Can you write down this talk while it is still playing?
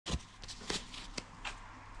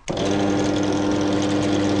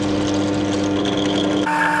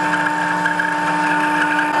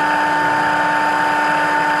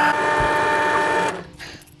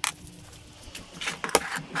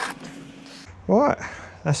Right,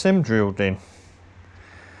 that's them drilled in.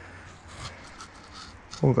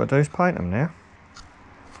 All we've got to do is paint them now.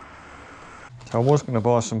 So I was going to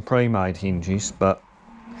buy some pre-made hinges, but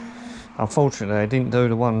unfortunately I didn't do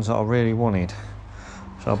the ones that I really wanted.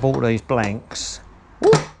 So I bought these blanks.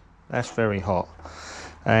 Woo! That's very hot.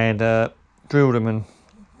 And drilled them and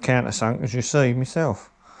countersunk, as you see myself.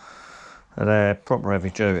 They're proper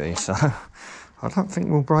heavy duty, so I don't think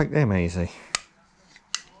we'll break them easy.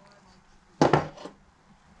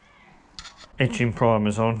 Etching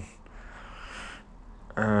primers on.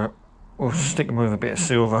 We'll stick them with a bit of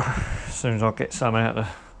silver as soon as I get some out of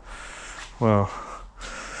the... Well,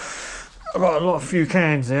 I've got a few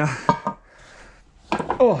cans there.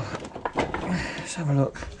 Oh, let's have a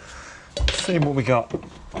look. See what we got.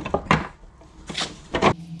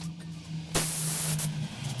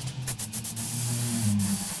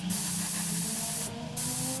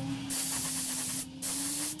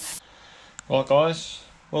 Right guys,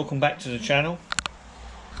 welcome back to the channel.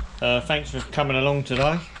 Thanks for coming along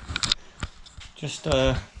today. Just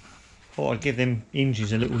thought I'd give them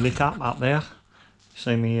hinges a little lick up there.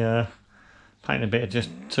 See me painting a bit of just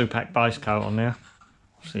 2-pack base coat on there.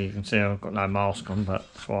 So you can see I've got no mask on, but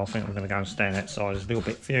that's why I think I'm going to go and stand outside. There's a little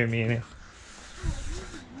bit fumey in here.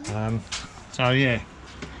 So yeah,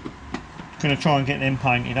 going to try and get them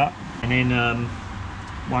painted up, and then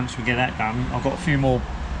once we get that done, I've got a few more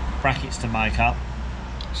brackets to make up,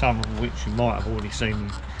 some of which you might have already seen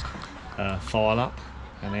me file up,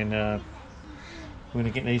 and then we're going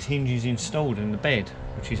to get these hinges installed in the bed,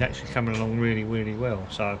 which is actually coming along really well.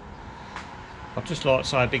 So I'd just like to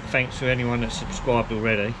say a big thanks to anyone that's subscribed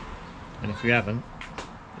already, and if you haven't,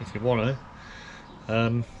 if you want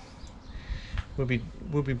to,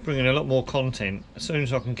 we'll be bringing a lot more content as soon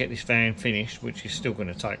as I can get this van finished, which is still going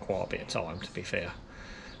to take quite a bit of time, to be fair.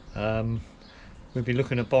 We'll be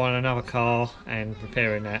looking at buying another car and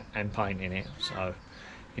repairing that and painting it. So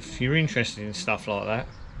if you're interested in stuff like that,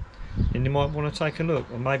 then you might want to take a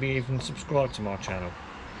look, or maybe even subscribe to my channel.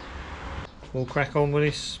 We'll crack on with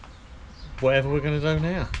this, whatever we're going to do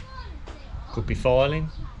now. Could be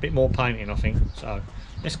filing, a bit more painting I think. So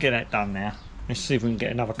let's get that done now. Let's see if we can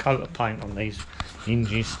get another coat of paint on these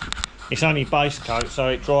hinges. It's only base coat, so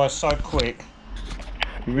it dries so quick.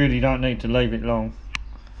 You really don't need to leave it long.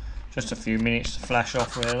 Just a few minutes to flash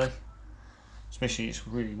off really. Especially it's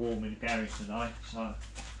really warm in the garage today. So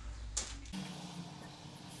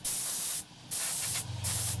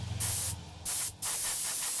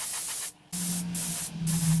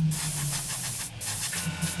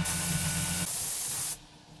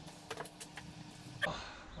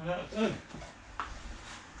that'll do.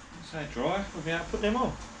 Once they're dry, we'll be able to put them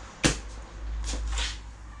on.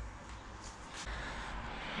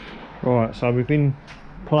 Right, so we've been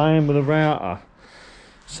playing with a router,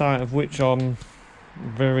 something of which I'm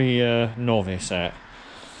very novice at,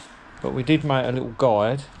 but we did make a little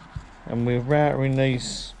guide, and we're routering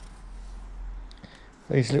these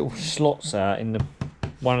little slots out in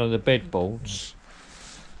one of the bed boards,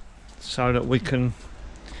 so that we can,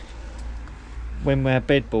 when our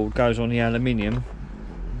bed board goes on the aluminium,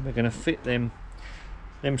 we're going to fit them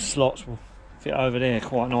slots will fit over there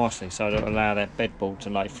quite nicely, so that'll allow that bed board to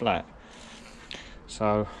lay flat.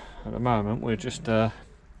 So at the moment we're just trying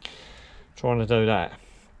to do that.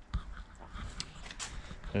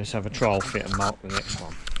 Let's have a trial fit and mark the next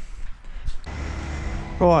one.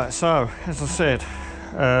 Right, so as I said,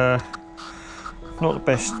 not the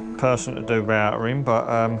best person to do routering, but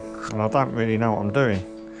and I don't really know what I'm doing.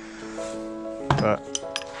 But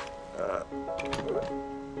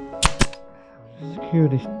secure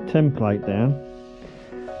this template down,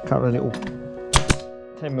 a couple of little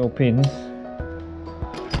 10mm pins.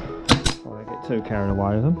 I don't get too carried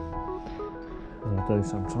away with them, as I do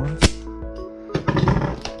sometimes.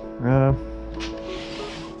 Yeah.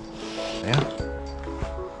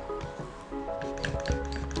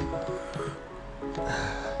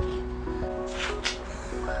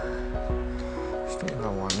 Stick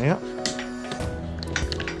another one there.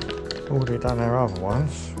 Already done our other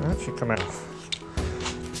ones. They actually come out.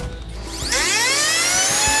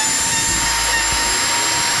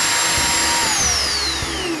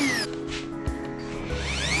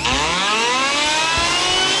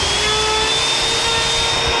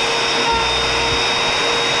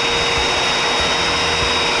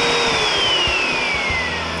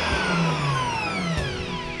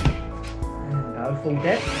 Full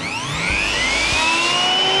depth.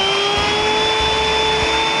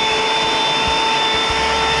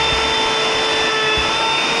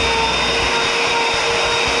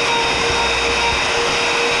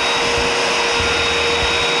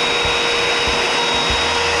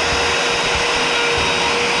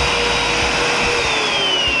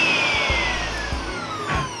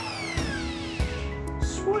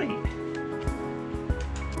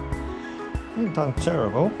 done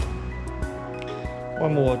terrible.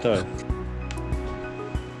 One more to do.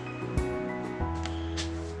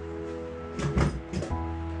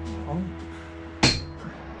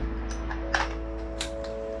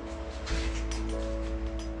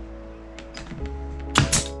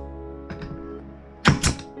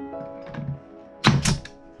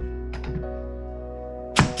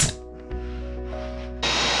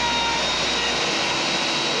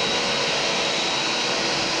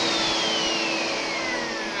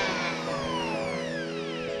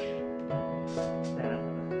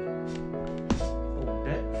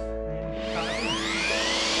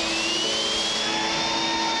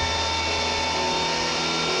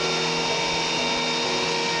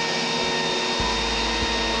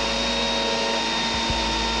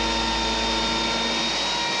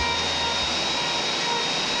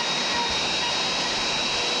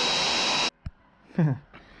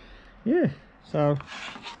 Yeah, so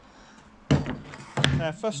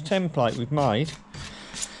our first template we've made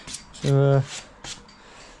to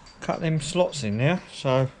cut them slots in there,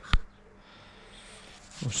 so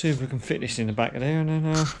we'll see if we can fit this in the back of there and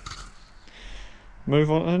then move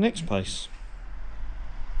on to the next piece.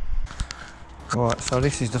 Right, so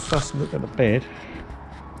this is the first look at the bed,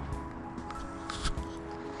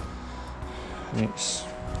 and it's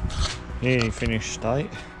nearly finished state.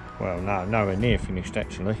 Well, no, nowhere near finished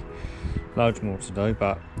actually. Loads more to do,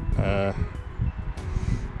 but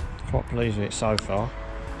quite pleased with it so far.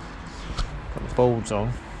 Got the boards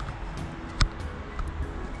on.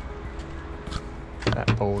 Put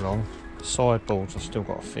that board on. The side boards, I've still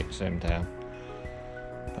got to fix them down.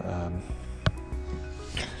 But,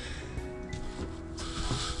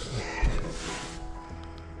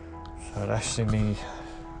 so that's in the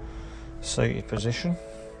seated position.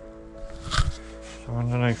 So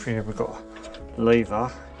underneath here we've got a lever,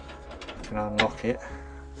 you can unlock it,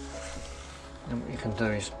 and what you can do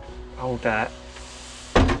is hold that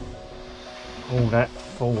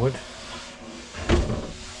forward,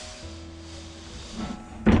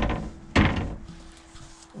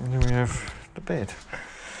 and then we have the bed,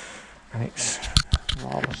 and it's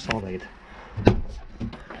rather solid.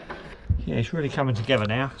 Yeah, it's really coming together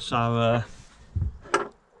now, so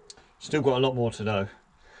still got a lot more to do.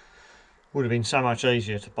 Would have been so much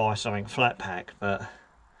easier to buy something flat pack, but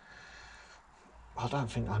I don't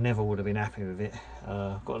think I never would have been happy with it.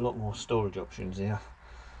 I've got a lot more storage options here,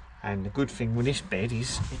 and the good thing with this bed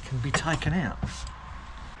is it can be taken out.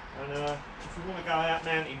 And if you want to go out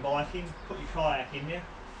mountain biking, put your kayak in there,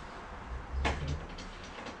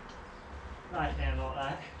 lay it down like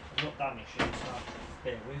that. I've not done this yet, so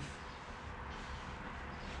bear with.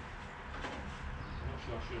 I'm not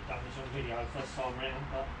sure I should have done this on video first time round,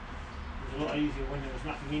 but it was a lot easier when there was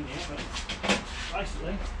nothing in there. But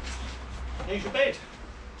basically, here's your bed.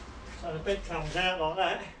 So the bed comes out like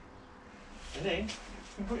that, and then you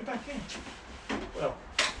can put it back in. Well,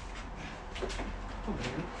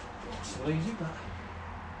 probably not so easy, but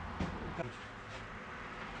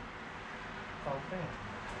fold down.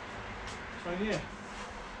 So yeah,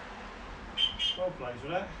 well pleased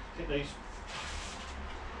with that. Get these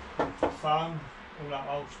foam all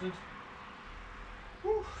upholstered.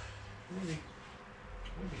 Whew. Really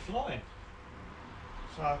be flying.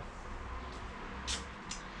 So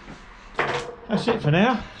that's it for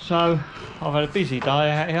now. So I've had a busy day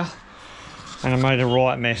out here, and I made a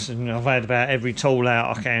right mess, and I've had about every tool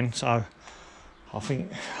out I can. So I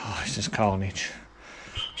think it's just carnage.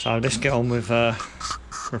 So let's get on with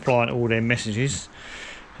replying to all their messages,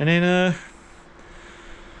 and then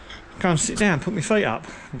go and sit down, put my feet up,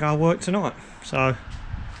 and go to work tonight. So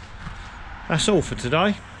that's all for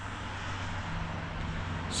today.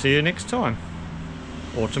 See you next time,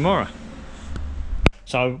 or tomorrow.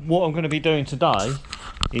 So what I'm going to be doing today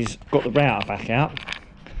is got the router back out.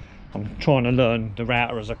 I'm trying to learn the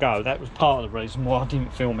router as I go. That was part of the reason why I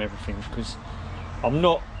didn't film everything, because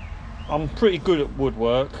I'm pretty good at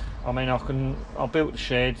woodwork. I mean, I built the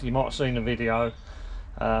shed, you might have seen the video,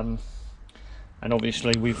 and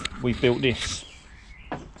obviously we've built this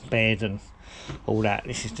bed and all that.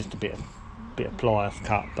 This is just a bit of ply I've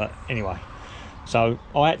cut, but anyway. So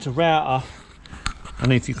I had to router,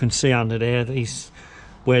 and if you can see under there,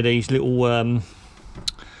 where these little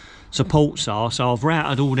supports are. So I've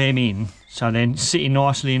routed all them in, so then sitting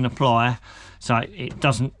nicely in the ply, so it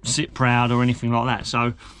doesn't sit proud or anything like that.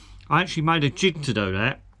 So I actually made a jig to do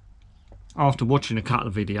that after watching a couple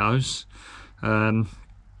of videos.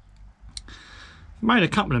 Made a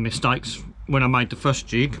couple of mistakes when I made the first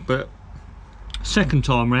jig, but second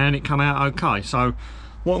time round it come out okay. So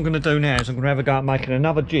what I'm going to do now is I'm going to have a go at making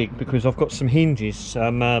another jig, because I've got some hinges,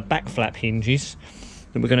 some back flap hinges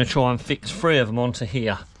that we're going to try and fix 3 of them onto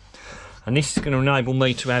here, and this is going to enable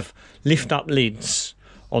me to have lift up lids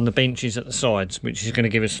on the benches at the sides, which is going to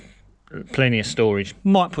give us plenty of storage.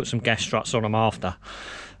 Might put some gas struts on them after.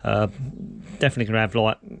 Definitely going to have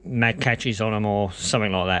like mag catches on them or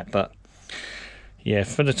something like that, but yeah,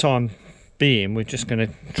 for the time being we're just going to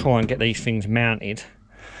try and get these things mounted,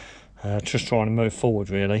 just trying to move forward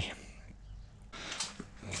really.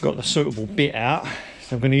 Got the suitable bit out,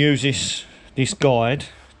 so I'm going to use this guide,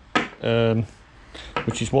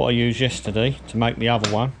 which is what I used yesterday to make the other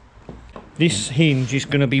one. This hinge is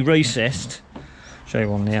going to be recessed, show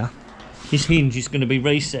you on there. This hinge is going to be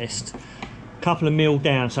recessed a couple of mil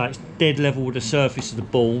down so it's dead level with the surface of the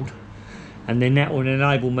board, and then that will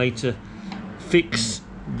enable me to fix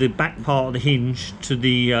the back part of the hinge to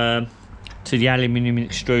the aluminium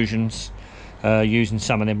extrusions using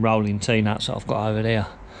some of them rolling T-nuts that I've got over there.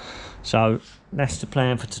 So that's the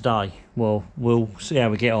plan for today. Well, we'll see how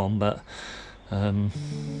we get on, but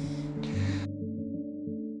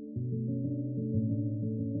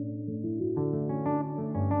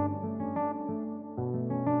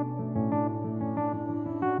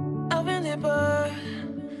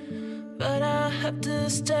but I have to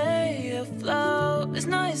stay afloat. It's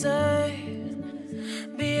noisy.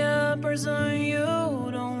 Be a person you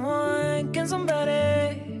don't want. Can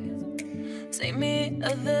somebody say me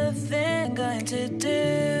other thing? Going to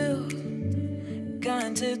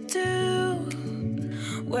do.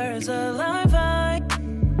 Where's the life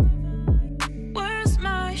where's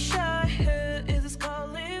my childhood? Is this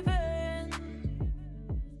called living?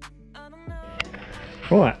 I don't know.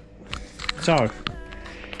 right, so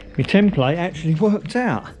my template actually worked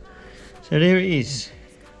out, so there it is.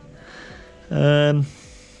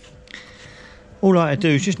 All I had to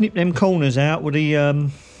do is just nip them corners out with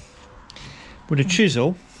a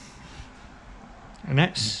chisel, and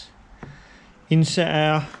that's inset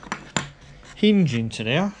our hinge into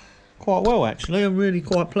there quite well actually. I'm really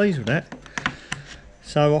quite pleased with that.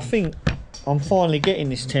 So I think I'm finally getting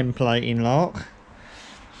this template in, Lark.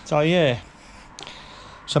 So yeah,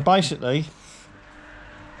 so basically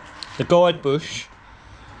the guide bush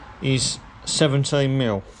is 17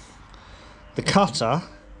 mil. The cutter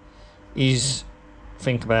is,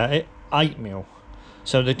 think about it, 8 mil.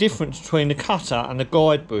 So the difference between the cutter and the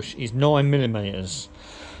guide bush is 9 millimeters.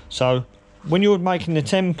 So when you're making the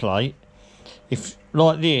template, if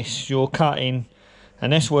like this you're cutting,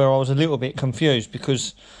 and that's where I was a little bit confused,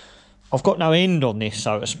 because I've got no end on this,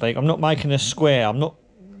 so to speak. I'm not making a square, I'm not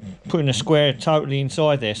putting a square totally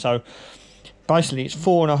inside there. So basically it's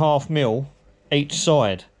 4.5 mil each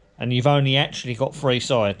side, and you've only actually got 3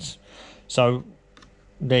 sides. So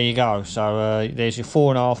there you go. So there's your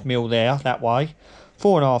 4.5 mil there that way,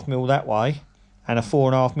 4.5 mil that way, and a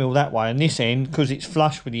 4.5 mil that way. And this end, because it's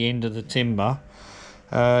flush with the end of the timber,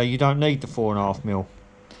 you don't need the 4.5 mil.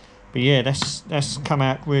 But yeah, that's come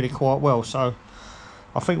out really quite well. So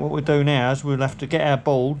I think what we'll do now is we'll have to get our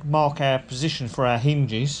board, mark our position for our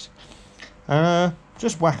hinges, and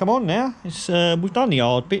just whack them on now. It's we've done the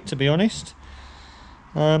hard bit, to be honest.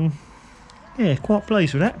 Yeah, quite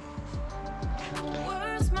pleased with that.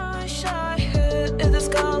 Where's my childhood? Is this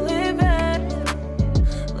called living?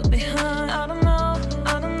 Look behind. I don't know.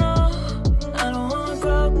 I don't wanna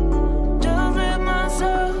grow. Just live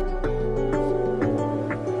myself.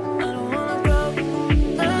 I don't wanna grow.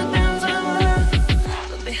 The things I love.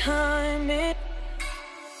 Look behind me.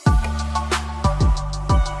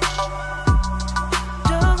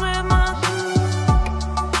 Just live myself.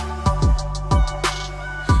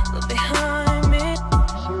 Look behind me.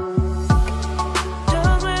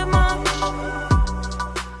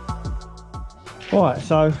 Right,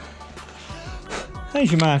 so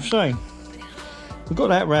as you may have seen, we've got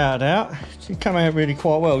that routed out. It's come out really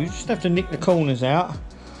quite well. You just have to nick the corners out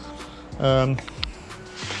with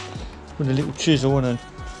a little chisel and a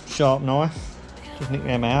sharp knife. Just nick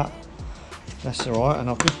them out. That's alright, and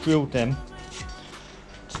I've just drilled them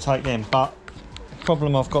to take them. But the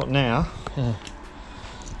problem I've got now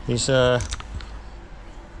is they're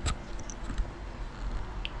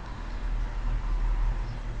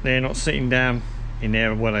not sitting down in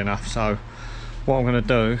there well enough. So what I'm going to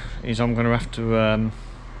do is I'm going to have to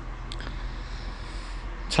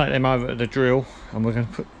take them over to the drill, and we're going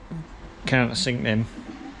to countersink them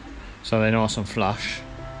so they're nice and flush.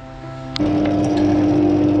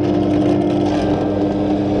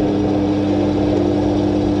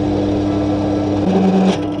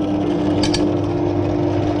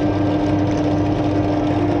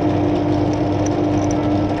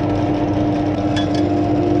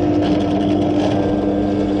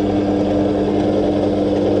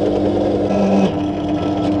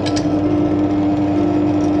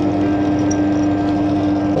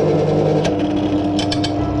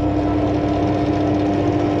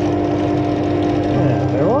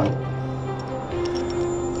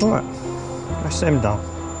 that's them done.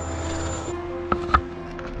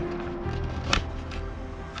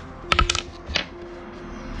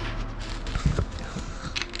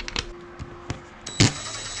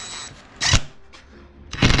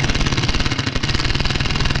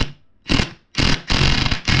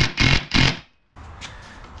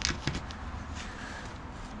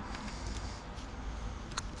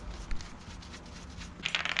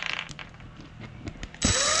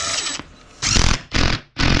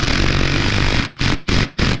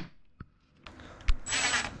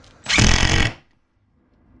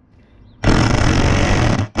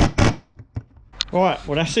 Right,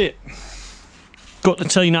 well that's it. Got the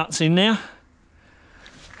T-nuts in now,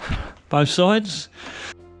 both sides.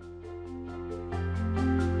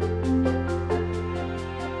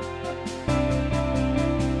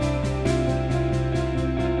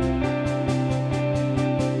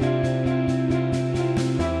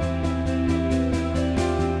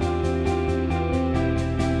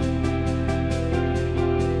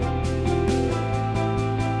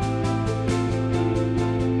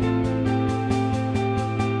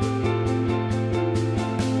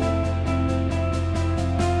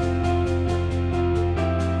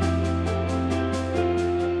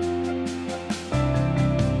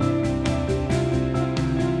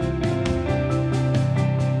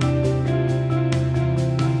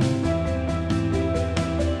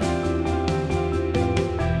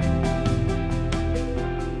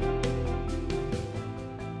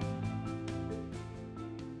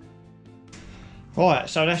 Right,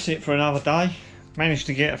 so that's it for another day. Managed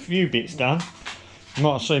to get a few bits done. You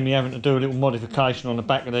might have seen me having to do a little modification on the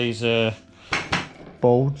back of these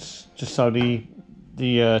boards, just so the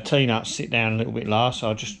T-nuts sit down a little bit lower.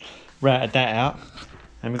 So I just routed that out,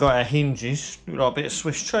 and we've got our hinges. Look like a bit of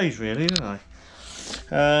Swiss cheese, really, don't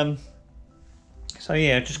they? So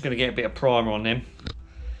yeah, just going to get a bit of primer on them,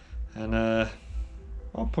 and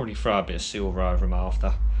I'll probably throw a bit of silver over them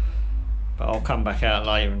after. But I'll come back out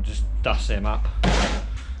later and just dust them up,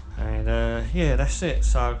 and yeah, that's it.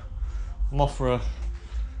 So I'm off for a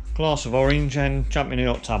glass of orange and jump in the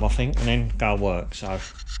hot tub, I think, and then go work. So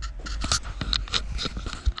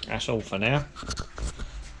that's all for now.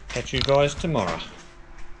 Catch you guys tomorrow.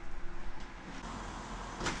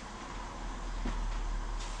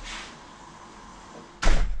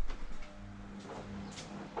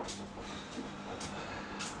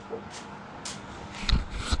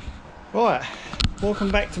 Right,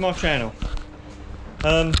 welcome back to my channel.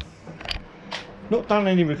 Not done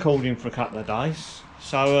any recording for a couple of days,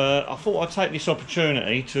 so I thought I'd take this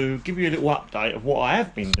opportunity to give you a little update of what I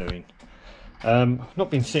have been doing.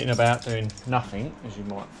 Not been sitting about doing nothing, as you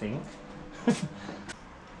might think,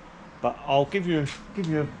 but I'll give you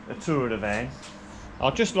a tour of the van.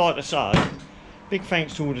 I'd just like to say big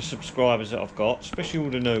thanks to all the subscribers that I've got, especially all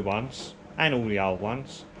the new ones and all the old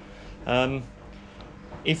ones.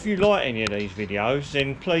 If you like any of these videos,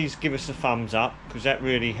 then please give us a thumbs up, because that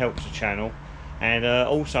really helps the channel. And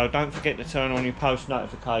also don't forget to turn on your post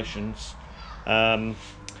notifications,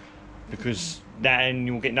 because then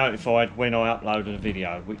you'll get notified when I upload a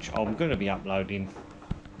video, which I'm going to be uploading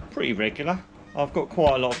pretty regular. I've got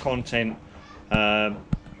quite a lot of content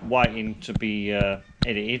waiting to be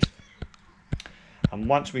edited, and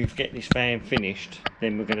once we get this van finished,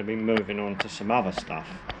 then we're going to be moving on to some other stuff.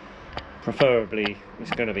 Preferably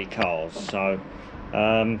it's going to be cars, so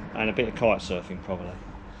and a bit of kite surfing probably,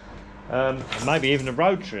 and maybe even a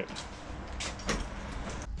road trip.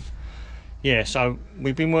 Yeah, so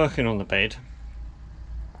we've been working on the bed.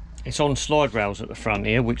 It's on slide rails at the front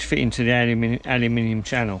here, which fit into the aluminium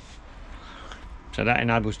channel, so that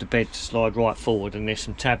enables the bed to slide right forward, and there's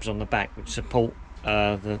some tabs on the back which support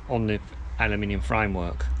the aluminium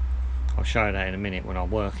framework. I'll show you that in a minute when I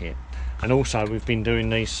work it. And also we've been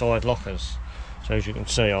doing these side lockers, so as you can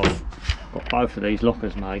see I've got both of these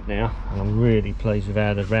lockers made now, and I'm really pleased with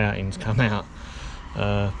how the routing's come out.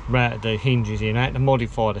 Routed the hinges in, I had to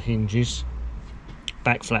modify the hinges,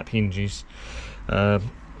 back flap hinges,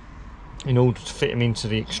 in order to fit them into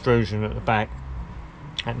the extrusion at the back,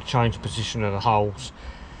 and to change the position of the holes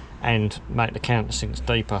and make the countersinks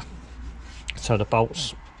deeper so the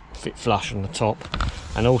bolts fit flush on the top.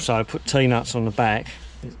 And also put T-nuts on the back,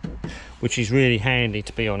 which is really handy,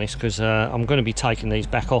 to be honest, because I'm going to be taking these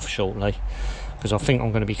back off shortly, because I think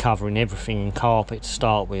I'm going to be covering everything in carpet to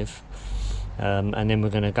start with, and then we're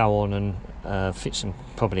going to go on and fit some,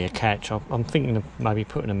 probably a catch. I'm thinking of maybe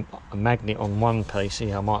putting a magnet on one piece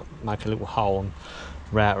here. I might make a little hole and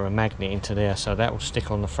router a magnet into there, so that will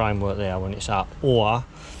stick on the framework there when it's up. Or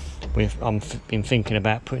I've been thinking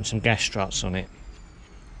about putting some gas struts on it.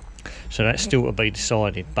 so that's still to be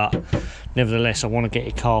decided, but nevertheless I want to get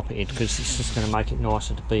it carpeted because it's just going to make it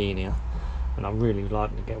nicer to be in here, and I really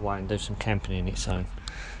like to get away and do some camping in it soon.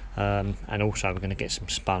 And also we're going to get some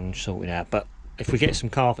sponge sorted out, but if we get some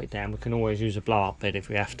carpet down we can always use a blow up bed if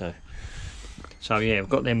we have to. So yeah, we've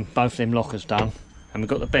got both them lockers done, and we've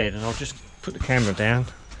got the bed, and I'll just put the camera down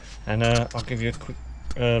and I'll give you a quick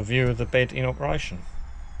view of the bed in operation.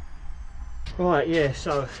 Right, yeah,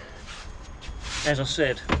 so as I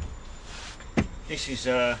said, this is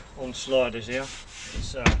on sliders here.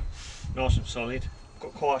 It's nice and solid.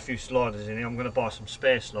 Got quite a few sliders in here. I'm going to buy some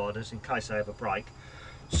spare sliders in case they have a break.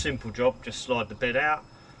 Simple job, just slide the bed out,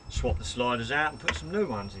 swap the sliders out and put some new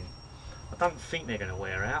ones in. I don't think they're going to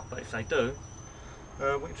wear out, but if they do,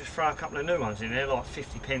 we can just throw a couple of new ones in there, like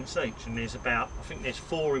 50p each, and there's about, I think there's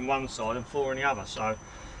 4 in one side and 4 in the other, so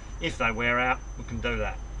if they wear out we can do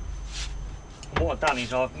that. And what I've done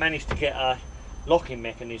is I've managed to get a locking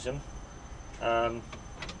mechanism that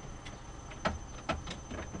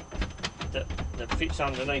fits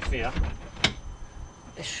underneath here.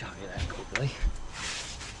 Let's show you that quickly.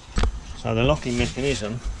 So the locking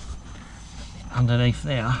mechanism underneath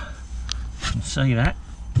there, you can see that,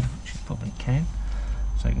 which you probably can.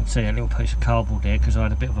 So you can see a little piece of cardboard there because I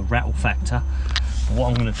had a bit of a rattle factor. But what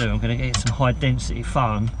I'm going to do, I'm going to get some high density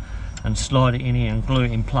foam and slide it in here and glue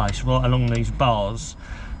it in place right along these bars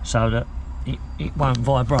so that it won't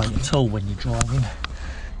vibrate at all when you're driving.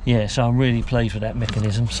 Yeah, so I'm really pleased with that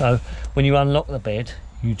mechanism. So when you unlock the bed,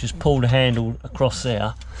 you just pull the handle across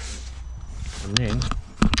there, and then,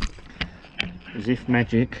 as if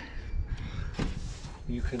magic,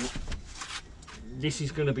 you can, this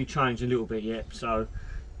is going to be changed a little bit yet, so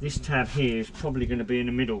this tab here is probably going to be in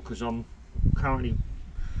the middle because I'm currently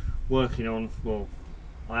working on, well,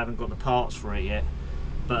 I haven't got the parts for it yet,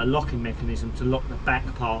 but a locking mechanism to lock the back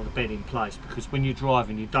part of the bed in place, because when you're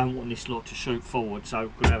driving you don't want this lot to shoot forward. So we're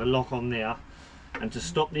going to have a lock on there, and to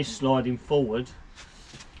stop this sliding forward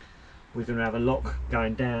we're going to have a lock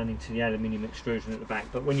going down into the aluminium extrusion at the back.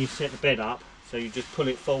 But when you set the bed up, so you just pull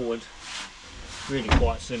it forward, really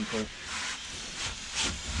quite simple,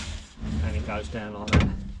 and it goes down like that.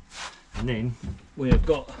 And then we've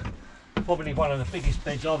got probably one of the biggest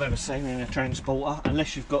beds I've ever seen in a transporter,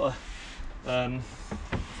 unless you've got a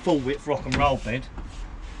full width rock and roll bed.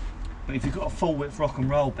 But if you've got a full width rock and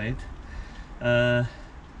roll bed,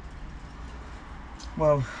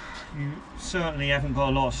 well, you certainly haven't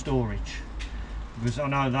got a lot of storage, because I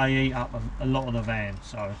know they eat up a lot of the van.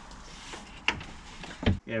 So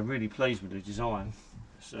yeah, really pleased with the design.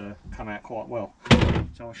 It's come out quite well.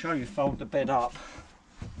 So I'll show you, fold the bed up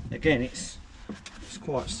again. It's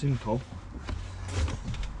quite simple.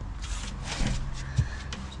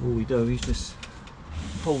 So all we do is just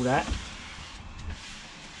pull that,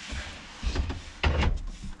 and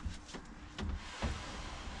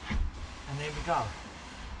there we go.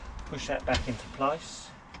 Push that back into place,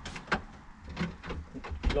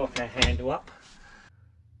 lock our handle up.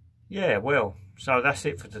 Yeah, well, so that's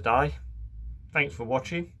it for today. Thanks for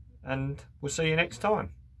watching, and we'll see you next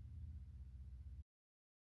time.